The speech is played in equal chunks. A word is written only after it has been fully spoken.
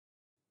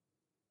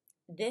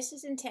This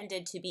is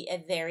intended to be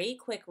a very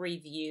quick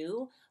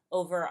review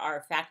over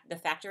the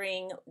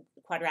factoring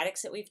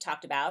quadratics that we've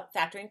talked about,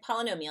 factoring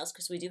polynomials,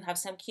 because we do have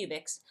some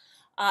cubics.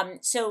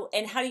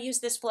 And how to use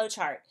this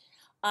flowchart.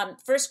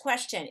 First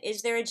question,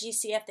 is there a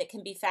GCF that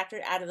can be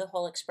factored out of the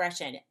whole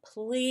expression?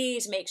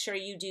 Please make sure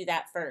you do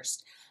that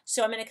first.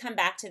 So I'm going to come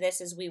back to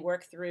this as we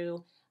work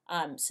through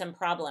some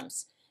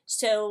problems.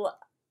 So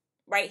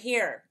right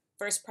here,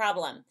 first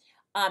problem,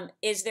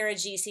 is there a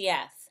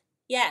GCF?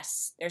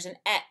 Yes, there's an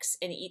x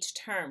in each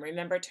term.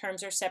 Remember,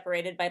 terms are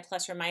separated by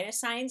plus or minus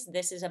signs.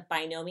 This is a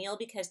binomial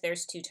because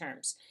there's two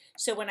terms.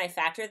 So when I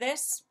factor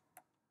this,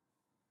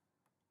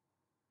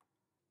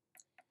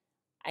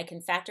 I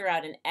can factor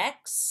out an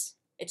x.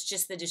 It's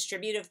just the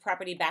distributive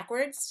property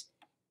backwards,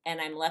 and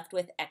I'm left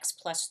with x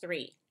plus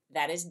 3.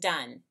 That is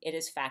done. It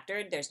is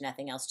factored. There's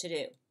nothing else to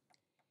do.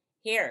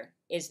 Here,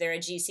 is there a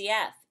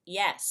GCF?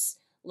 Yes.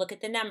 Look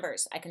at the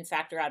numbers. I can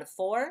factor out a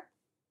 4.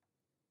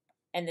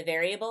 And the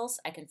variables,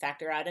 I can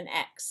factor out an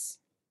x.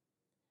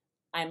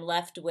 I'm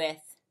left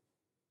with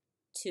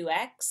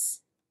 2x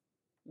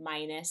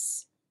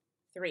minus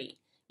 3.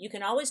 You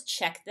can always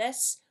check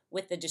this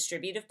with the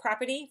distributive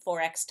property.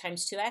 4x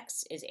times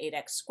 2x is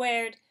 8x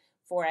squared.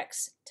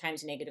 4x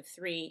times negative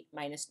 3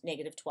 minus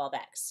negative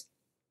 12x.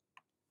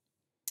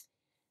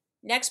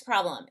 Next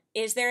problem,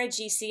 is there a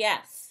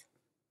GCF?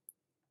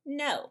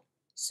 No.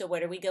 So where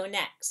do we go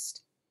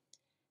next?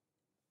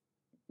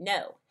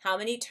 No. How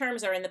many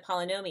terms are in the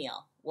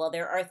polynomial? Well,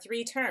 there are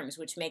 3 terms,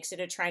 which makes it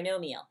a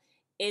trinomial.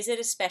 Is it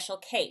a special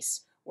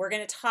case? We're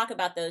going to talk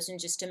about those in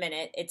just a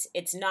minute.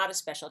 It's not a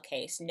special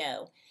case,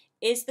 no.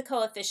 Is the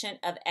coefficient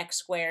of x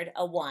squared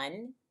a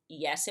 1?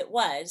 Yes, it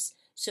was.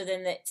 So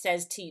then it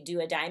says to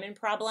do a diamond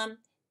problem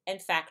and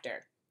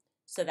factor.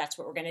 So that's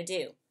what we're going to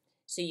do.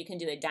 So you can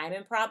do a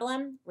diamond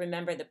problem.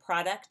 Remember, the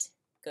product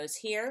goes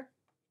here,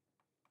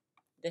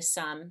 the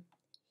sum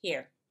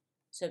here.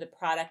 So the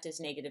product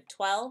is negative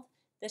 12.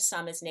 The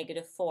sum is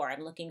negative 4.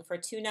 I'm looking for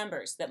 2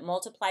 numbers that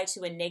multiply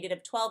to a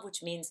negative 12,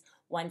 which means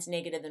one's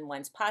negative and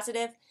one's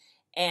positive.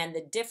 And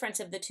the difference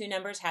of the 2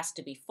 numbers has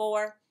to be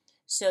 4.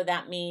 So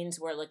that means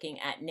we're looking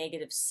at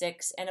negative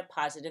 6 and a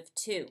positive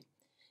 2.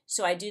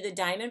 So I do the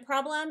diamond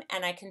problem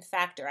and I can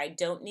factor. I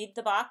don't need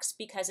the box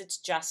because it's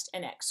just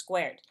an x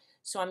squared.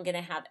 So I'm going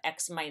to have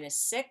x minus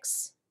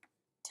 6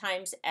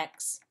 times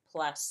x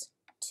plus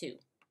 2.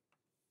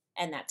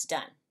 And that's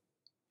done.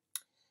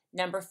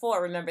 Number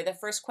 4, remember the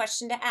first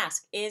question to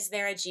ask, is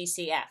there a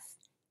GCF?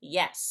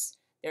 Yes,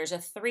 there's a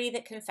 3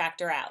 that can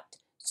factor out,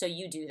 so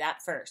you do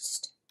that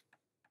first.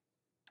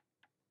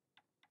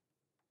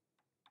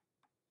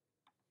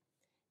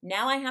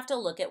 Now I have to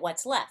look at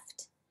what's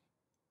left.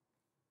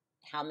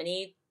 How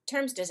many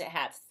terms does it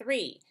have?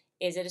 3.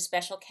 Is it a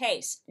special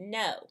case?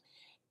 No.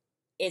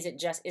 Is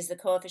the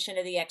coefficient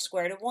of the x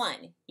squared a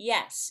 1?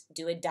 Yes.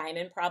 Do a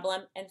diamond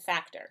problem and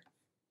factor.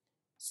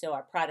 So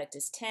our product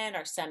is 10,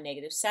 our sum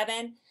negative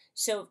 7.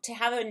 So to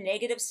have a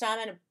negative sum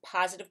and a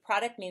positive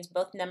product means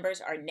both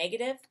numbers are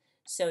negative.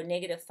 So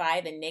negative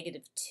 5 and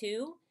negative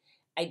 2.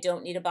 I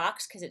don't need a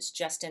box because it's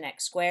just an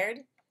x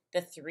squared.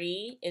 The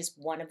 3 is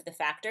one of the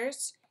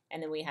factors.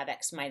 And then we have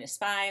x minus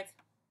 5,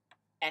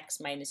 x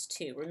minus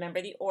 2.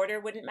 Remember, the order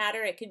wouldn't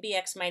matter. It could be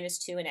x minus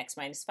 2 and x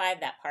minus 5.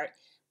 That part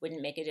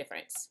wouldn't make a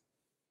difference.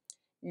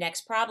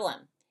 Next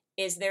problem.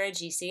 Is there a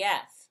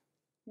GCF?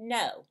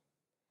 No.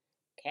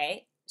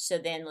 Okay. So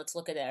then let's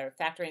look at our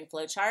factoring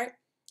flowchart.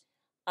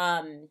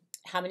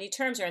 How many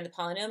terms are in the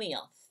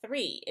polynomial?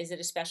 3. Is it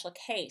a special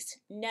case?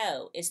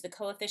 No. Is the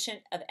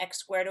coefficient of x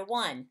squared a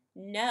 1?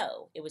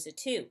 No. It was a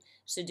 2.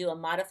 So do a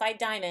modified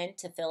diamond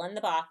to fill in the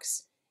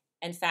box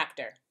and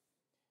factor.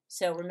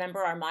 So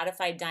remember our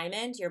modified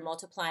diamond, you're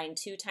multiplying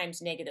 2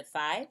 times negative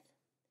 5,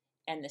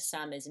 and the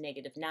sum is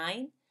negative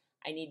 9.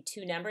 I need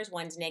 2 numbers,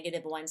 one's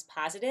negative, one's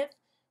positive,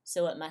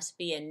 so it must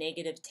be a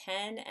negative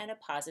 10 and a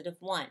positive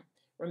 1.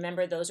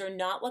 Remember, those are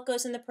not what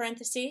goes in the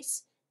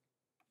parentheses.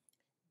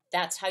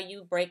 That's how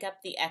you break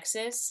up the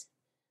x's.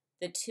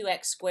 The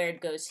 2x squared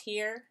goes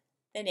here,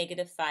 the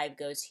negative 5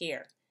 goes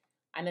here.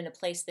 I'm going to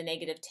place the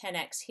negative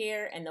 10x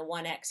here and the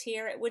 1x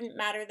here. It wouldn't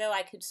matter though,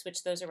 I could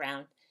switch those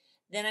around.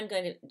 Then I'm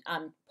going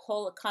to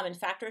pull common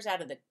factors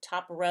out of the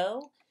top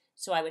row.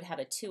 So I would have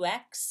a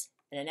 2x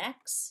and an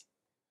x.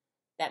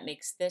 That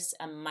makes this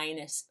a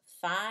minus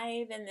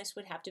 5, and this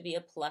would have to be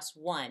a plus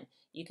 1.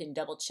 You can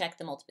double check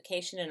the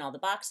multiplication in all the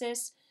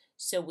boxes.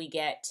 So we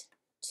get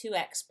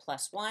 2x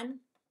plus 1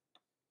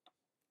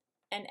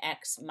 and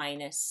x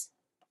minus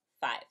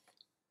 5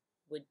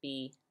 would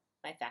be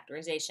my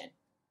factorization.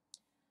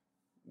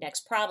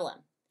 Next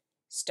problem.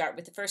 Start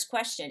with the first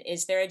question.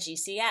 Is there a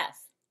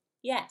GCF?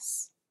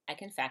 Yes. I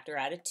can factor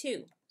out a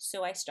 2,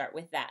 so I start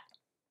with that.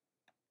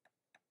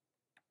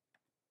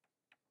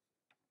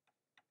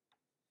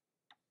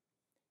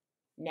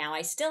 Now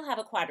I still have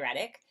a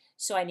quadratic,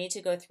 so I need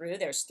to go through.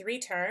 There's 3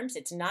 terms.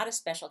 It's not a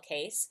special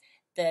case.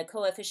 The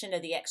coefficient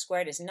of the x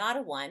squared is not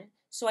a 1,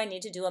 so I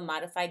need to do a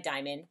modified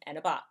diamond and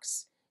a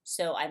box.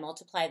 So I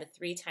multiply the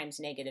 3 times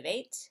negative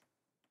 8.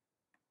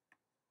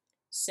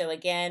 So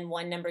again,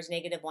 one number's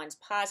negative, one's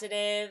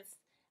positive.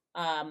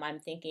 I'm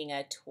thinking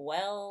a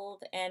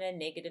 12 and a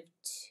negative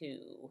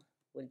 2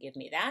 would give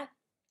me that.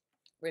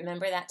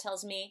 Remember, that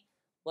tells me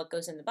what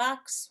goes in the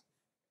box.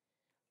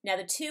 Now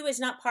the 2 is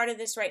not part of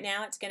this right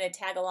now. It's going to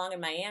tag along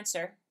in my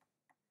answer.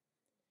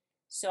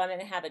 So I'm going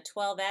to have a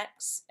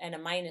 12x and a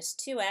minus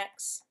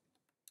 2x.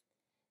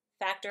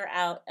 Factor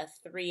out a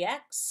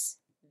 3x.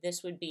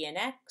 This would be an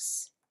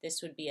x.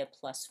 This would be a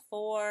plus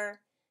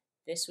 4.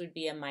 This would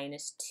be a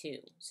minus 2.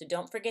 So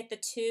don't forget the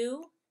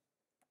 2.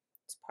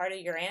 It's part of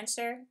your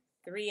answer.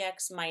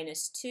 3x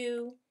minus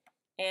 2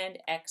 and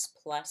x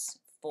plus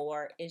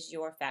 4 is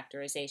your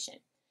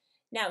factorization.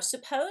 Now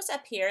suppose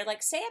up here,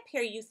 like say up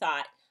here you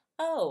thought,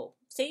 oh,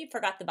 say you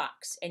forgot the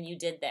box and you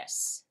did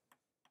this.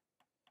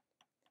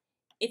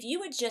 If you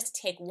would just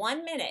take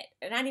 1 minute,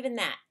 not even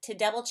that, to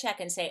double check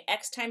and say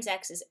x times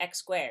x is x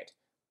squared.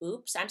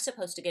 Oops, I'm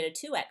supposed to get a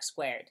 2x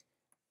squared.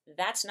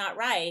 That's not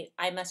right.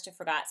 I must have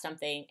forgot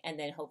something, and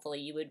then hopefully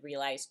you would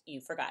realize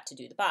you forgot to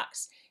do the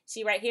box.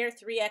 See right here,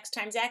 3x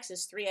times x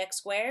is 3x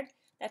squared.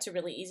 That's a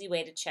really easy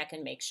way to check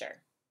and make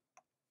sure.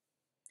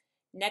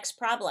 Next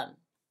problem.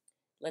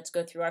 Let's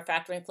go through our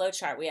factoring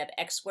flowchart. We have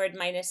x squared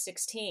minus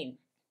 16.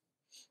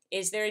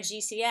 Is there a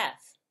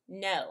GCF?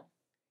 No.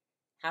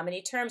 How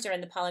many terms are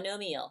in the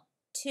polynomial?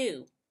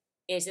 2.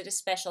 Is it a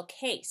special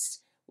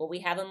case? Well, we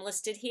have them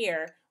listed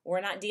here.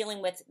 We're not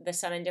dealing with the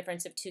sum and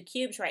difference of 2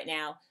 cubes right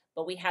now,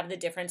 but we have the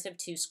difference of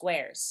 2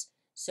 squares.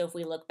 So if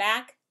we look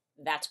back,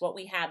 that's what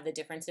we have, the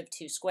difference of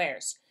 2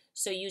 squares.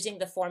 So using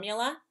the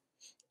formula,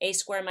 a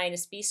squared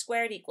minus b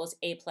squared equals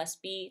a plus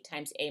b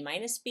times a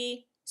minus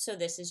b. So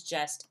this is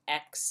just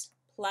x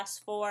plus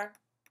 4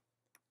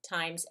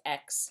 times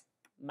x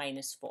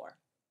minus 4.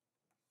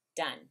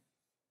 Done.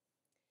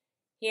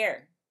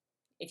 Here,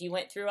 if you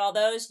went through all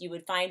those, you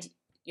would find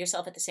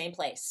yourself at the same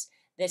place.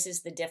 This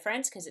is the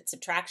difference, because it's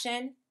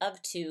subtraction,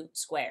 of 2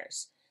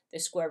 squares. The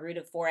square root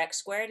of 4x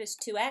squared is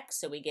 2x,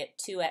 so we get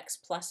 2x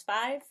plus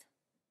 5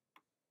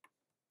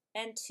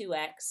 and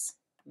 2x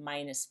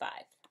minus 5.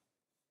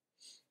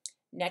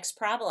 Next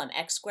problem,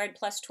 x squared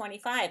plus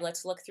 25.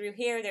 Let's look through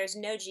here. There's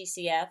no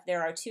GCF.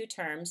 There are 2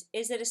 terms.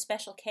 Is it a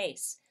special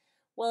case?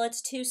 Well,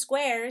 it's 2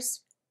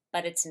 squares,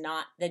 but it's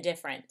not the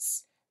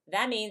difference.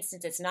 That means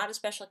since it's not a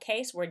special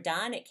case, we're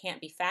done. It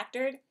can't be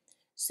factored.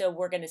 So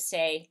we're going to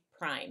say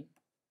prime.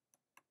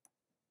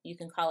 You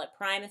can call it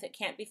prime if it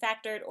can't be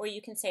factored, or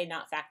you can say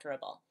not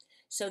factorable.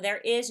 So there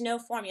is no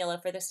formula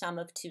for the sum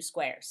of 2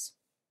 squares.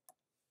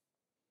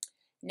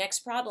 Next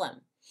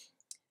problem.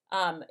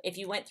 If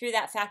you went through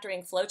that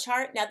factoring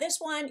flowchart, now this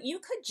one, you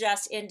could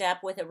just end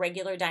up with a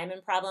regular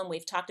diamond problem.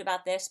 We've talked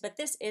about this, but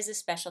this is a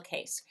special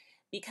case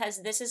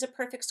because this is a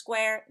perfect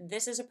square,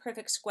 this is a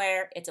perfect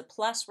square, it's a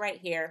plus right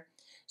here.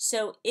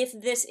 So if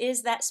this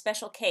is that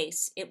special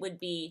case, it would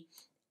be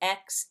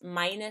x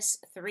minus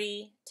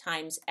 3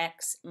 times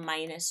x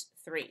minus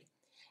 3.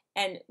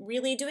 And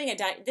really doing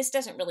this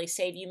doesn't really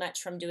save you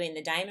much from doing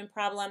the diamond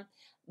problem,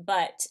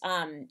 but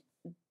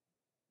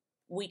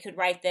we could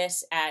write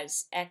this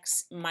as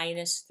x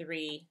minus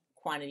 3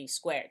 quantity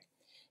squared.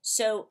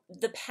 So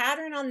the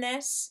pattern on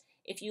this,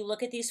 if you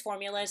look at these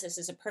formulas, this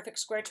is a perfect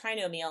square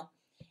trinomial,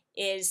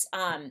 is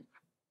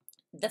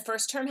the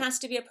first term has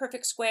to be a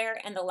perfect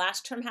square and the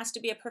last term has to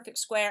be a perfect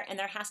square, and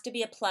there has to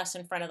be a plus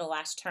in front of the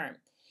last term.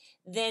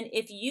 Then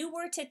if you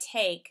were to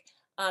take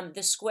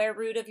the square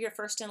root of your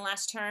first and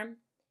last term,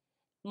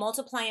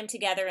 multiply them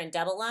together and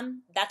double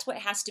them, that's what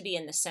has to be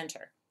in the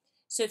center.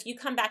 So if you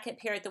come back up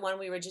here at the one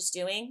we were just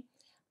doing,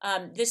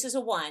 this is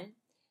a 1.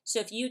 So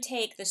if you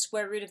take the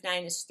square root of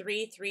 9 is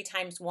 3, 3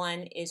 times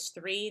 1 is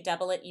 3,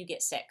 double it, you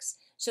get 6.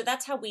 So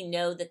that's how we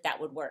know that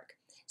that would work.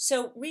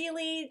 So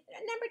really,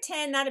 number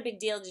 10, not a big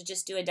deal to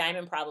just do a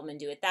diamond problem and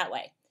do it that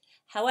way.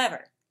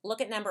 However, look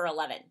at number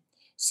 11.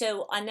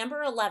 So on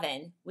number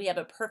 11, we have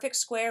a perfect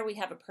square, we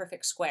have a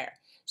perfect square.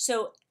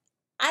 So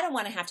I don't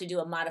want to have to do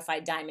a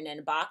modified diamond in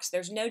a box.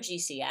 There's no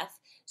GCF.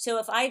 So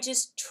if I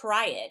just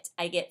try it,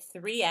 I get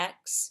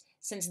 3x.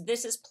 Since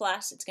this is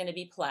plus, it's going to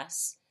be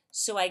plus.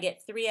 So I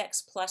get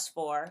 3x plus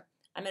 4.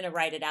 I'm going to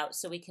write it out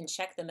so we can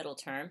check the middle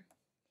term.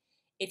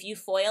 If you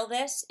FOIL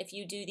this, if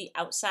you do the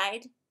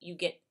outside, you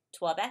get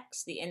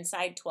 12x, the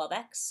inside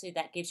 12x, so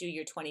that gives you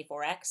your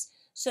 24x.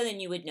 So then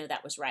you would know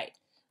that was right.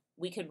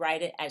 We could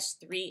write it as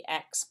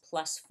 3x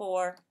plus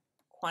 4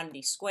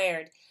 quantity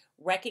squared.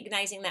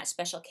 Recognizing that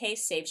special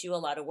case saves you a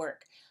lot of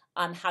work.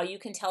 How you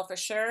can tell for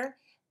sure,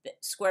 the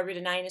square root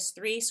of 9 is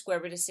 3, square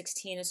root of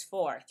 16 is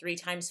 4. 3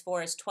 times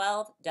 4 is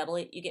 12, double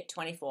it, you get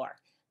 24.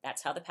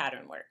 That's how the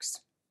pattern works.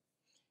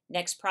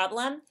 Next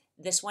problem,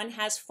 this one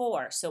has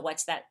 4. So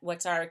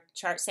what's our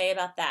chart say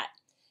about that?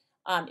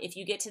 If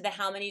you get to the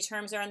how many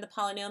terms are in the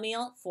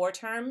polynomial, 4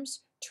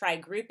 terms, try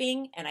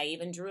grouping, and I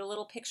even drew a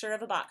little picture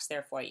of a box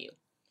there for you.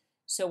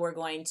 So we're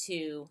going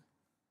to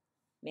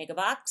make a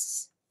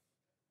box,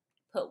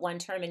 put 1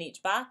 term in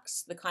each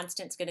box. The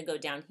constant's going to go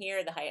down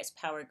here. The highest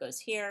power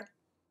goes here.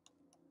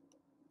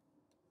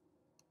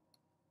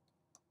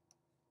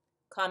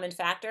 Common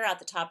factor out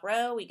the top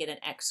row, we get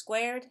an x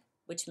squared,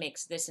 which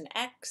makes this an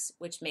x,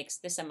 which makes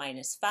this a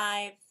minus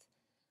 5,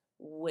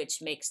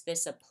 which makes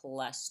this a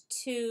plus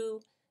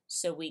 2.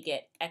 So we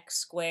get x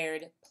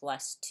squared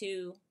plus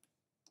 2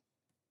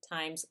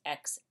 times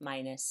x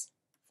minus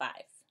 5.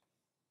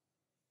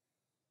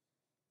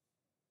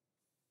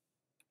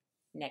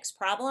 Next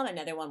problem,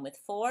 another one with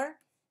 4.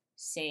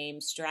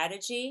 Same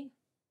strategy.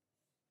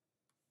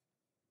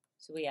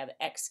 So we have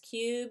x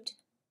cubed,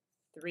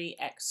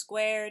 3x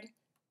squared,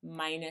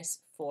 minus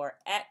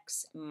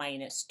 4x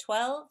minus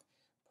 12.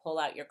 Pull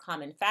out your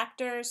common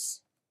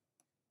factors.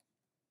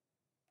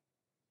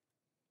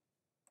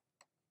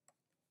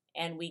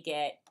 And we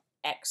get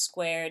x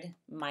squared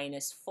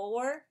minus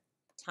 4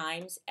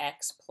 times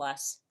x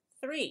plus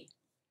 3.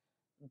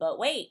 But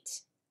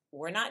wait,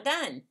 we're not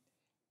done.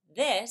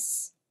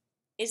 This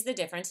is the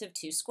difference of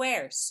two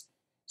squares.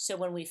 So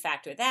when we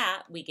factor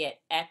that, we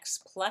get x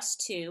plus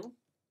 2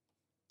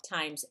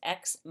 times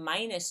x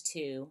minus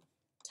 2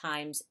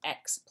 times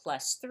x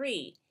plus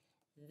 3.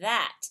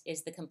 That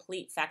is the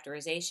complete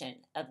factorization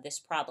of this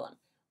problem.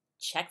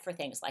 Check for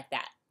things like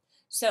that.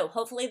 So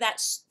hopefully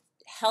that's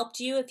helped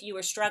you if you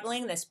were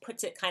struggling. This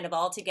puts it kind of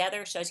all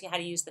together, shows you how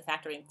to use the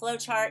factoring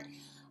flowchart,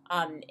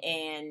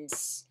 and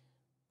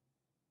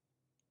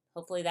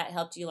hopefully that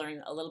helped you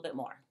learn a little bit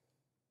more.